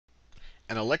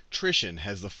An electrician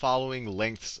has the following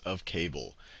lengths of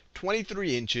cable: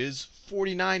 23 inches,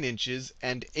 49 inches,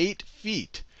 and 8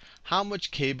 feet. How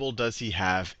much cable does he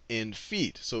have in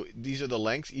feet? So these are the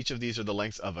lengths. Each of these are the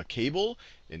lengths of a cable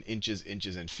in inches,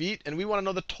 inches, and feet. And we want to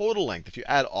know the total length if you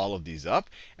add all of these up.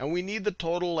 And we need the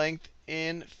total length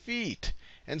in feet.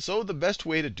 And so the best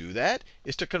way to do that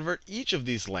is to convert each of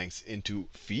these lengths into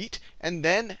feet and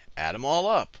then add them all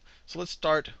up. So let's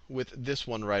start with this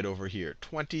one right over here,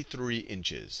 23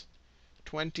 inches.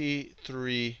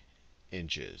 23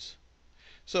 inches.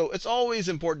 So it's always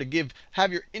important to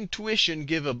have your intuition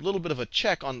give a little bit of a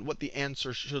check on what the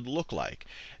answer should look like.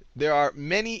 There are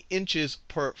many inches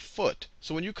per foot.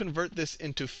 So when you convert this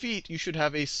into feet, you should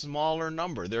have a smaller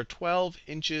number. There are 12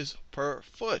 inches per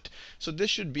foot. So this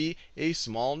should be a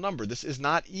small number. This is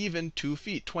not even 2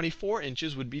 feet. 24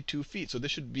 inches would be 2 feet. So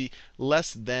this should be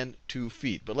less than 2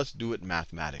 feet. But let's do it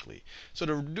mathematically. So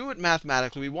to do it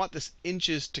mathematically, we want this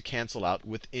inches to cancel out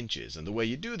with inches. And the way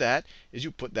you do that is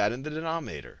you put that in the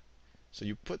denominator. So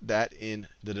you put that in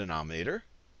the denominator,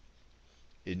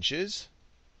 inches.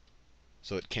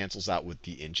 So it cancels out with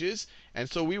the inches. And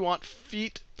so we want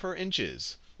feet per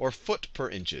inches, or foot per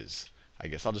inches. I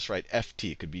guess I'll just write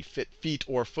FT. It could be feet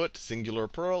or foot, singular or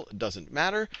plural. It doesn't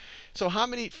matter. So how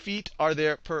many feet are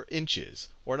there per inches?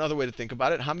 Or another way to think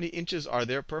about it, how many inches are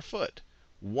there per foot?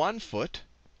 1 foot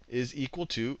is equal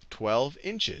to 12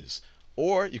 inches.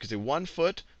 Or you could say 1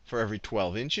 foot for every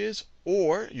 12 inches.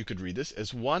 Or you could read this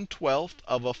as 1/12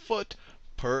 of a foot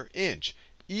per inch.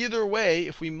 Either way,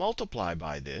 if we multiply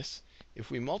by this,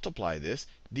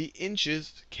 the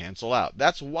inches cancel out.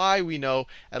 That's why we know,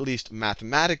 at least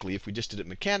mathematically, if we just did it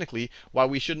mechanically, why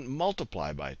we shouldn't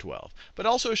multiply by 12. But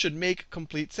also it should make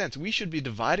complete sense. We should be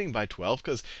dividing by 12,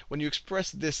 because when you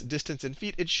express this distance in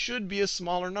feet, it should be a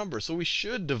smaller number. So we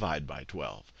should divide by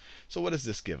 12. So what does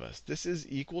this give us? This is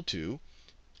equal to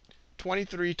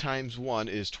 23 times 1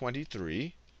 is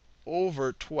 23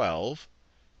 over 12.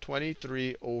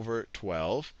 23 over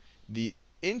 12. The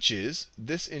inches,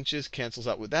 this inches cancels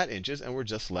out with that inches, and we're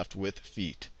just left with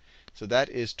feet. So that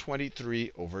is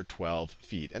 23 over 12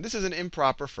 feet. And this is an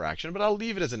improper fraction, but I'll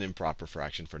leave it as an improper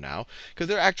fraction for now, because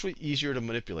they're actually easier to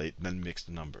manipulate than mixed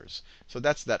numbers. So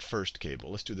that's that first cable.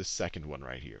 Let's do the second one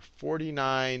right here,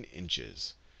 49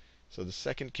 inches. So the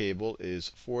second cable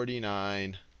is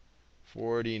 49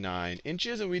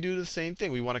 inches, and we do the same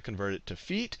thing. We want to convert it to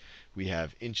feet. We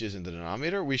have inches in the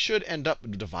denominator. We should end up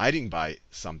dividing by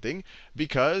something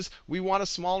because we want a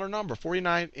smaller number.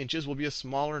 49 inches will be a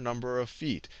smaller number of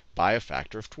feet by a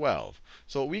factor of 12.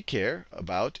 So what we care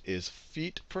about is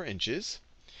feet per inches.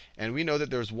 And we know that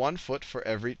there's 1 foot for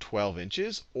every 12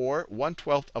 inches, or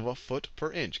 1/12 of a foot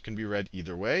per inch. Can be read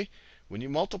either way. When you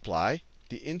multiply,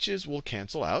 the inches will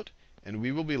cancel out. And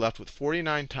we will be left with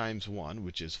 49 times 1,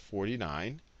 which is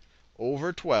 49,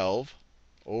 over 12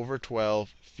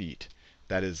 feet.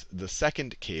 That is the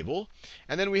second cable.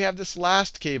 And then we have this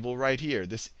last cable right here,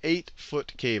 this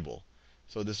 8-foot cable.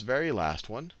 So this very last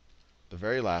one, the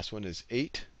very last one is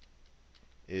 8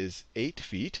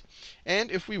 feet. And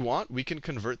if we want, we can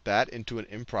convert that into an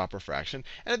improper fraction.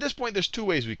 And at this point, there's two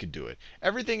ways we could do it.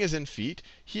 Everything is in feet.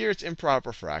 Here it's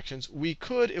improper fractions. We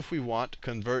could, if we want,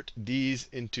 convert these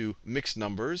into mixed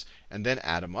numbers and then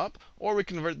add them up. Or we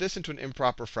convert this into an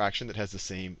improper fraction that has the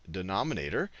same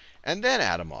denominator and then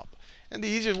add them up. And the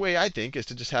easiest way, I think, is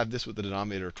to just have this with the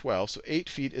denominator 12. So 8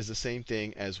 feet is the same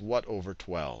thing as what over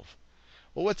 12?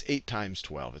 Well, what's 8 times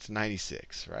 12? It's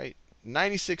 96, right?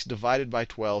 96 divided by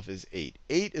 12 is 8.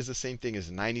 8 is the same thing as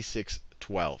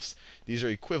 96/12. These are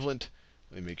equivalent.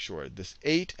 Let me make sure. This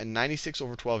 8 and 96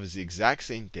 over 12 is the exact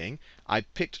same thing. I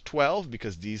picked 12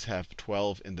 because these have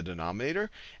 12 in the denominator.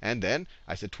 And then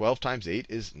I said 12 times 8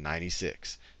 is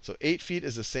 96. So 8 feet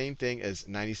is the same thing as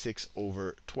 96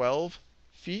 over 12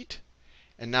 feet.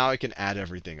 And now I can add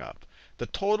everything up. The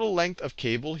total length of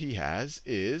cable he has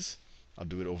is, I'll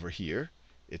do it over here.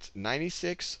 It's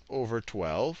 96 over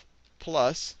 12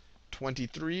 plus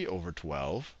 23 over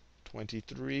 12,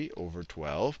 23 over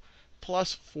 12,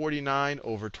 plus 49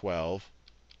 over 12.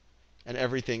 And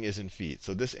everything is in feet.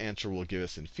 So this answer will give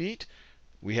us in feet.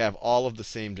 We have all of the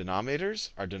same denominators.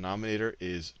 Our denominator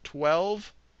is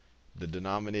 12. The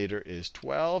denominator is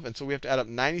 12. And so we have to add up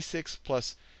 96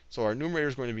 plus, so our numerator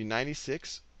is going to be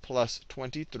 96 plus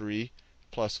 23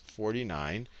 plus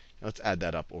 49. Now let's add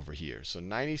that up over here. So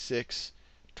 96,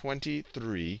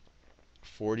 23,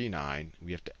 49.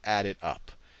 We have to add it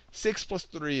up. 6 plus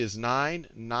 3 is 9.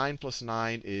 9 plus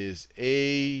 9 is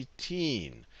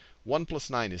 18. 1 plus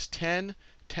 9 is 10.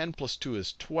 10 plus 2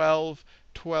 is 12.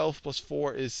 12 plus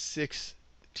 4 is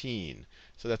 16.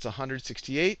 So that's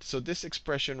 168. So this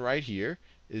expression right here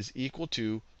is equal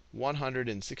to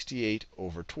 168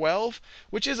 over 12,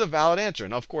 which is a valid answer.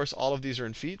 And of course, all of these are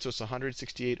in feet, so it's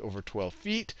 168 over 12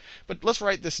 feet. But let's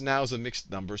write this now as a mixed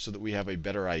number so that we have a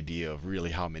better idea of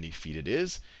really how many feet it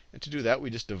is. And to do that, we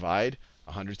just divide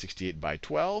 168 by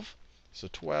 12. So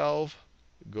 12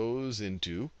 goes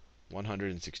into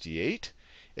 168.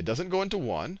 It doesn't go into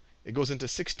 1. It goes into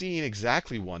 16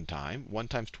 exactly one time. 1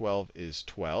 times 12 is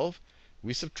 12.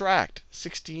 We subtract.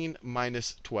 16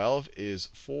 minus 12 is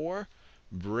 4.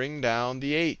 Bring down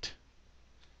the 8.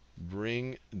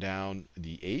 Bring down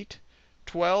the 8.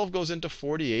 12 goes into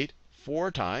 48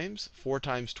 4 times. 4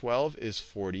 times 12 is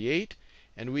 48.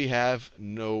 And we have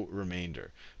no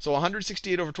remainder. So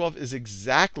 168 over 12 is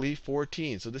exactly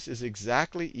 14. So this is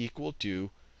exactly equal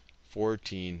to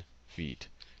 14 feet.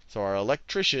 So our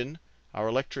electrician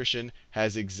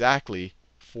has exactly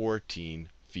 14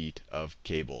 feet of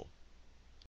cable.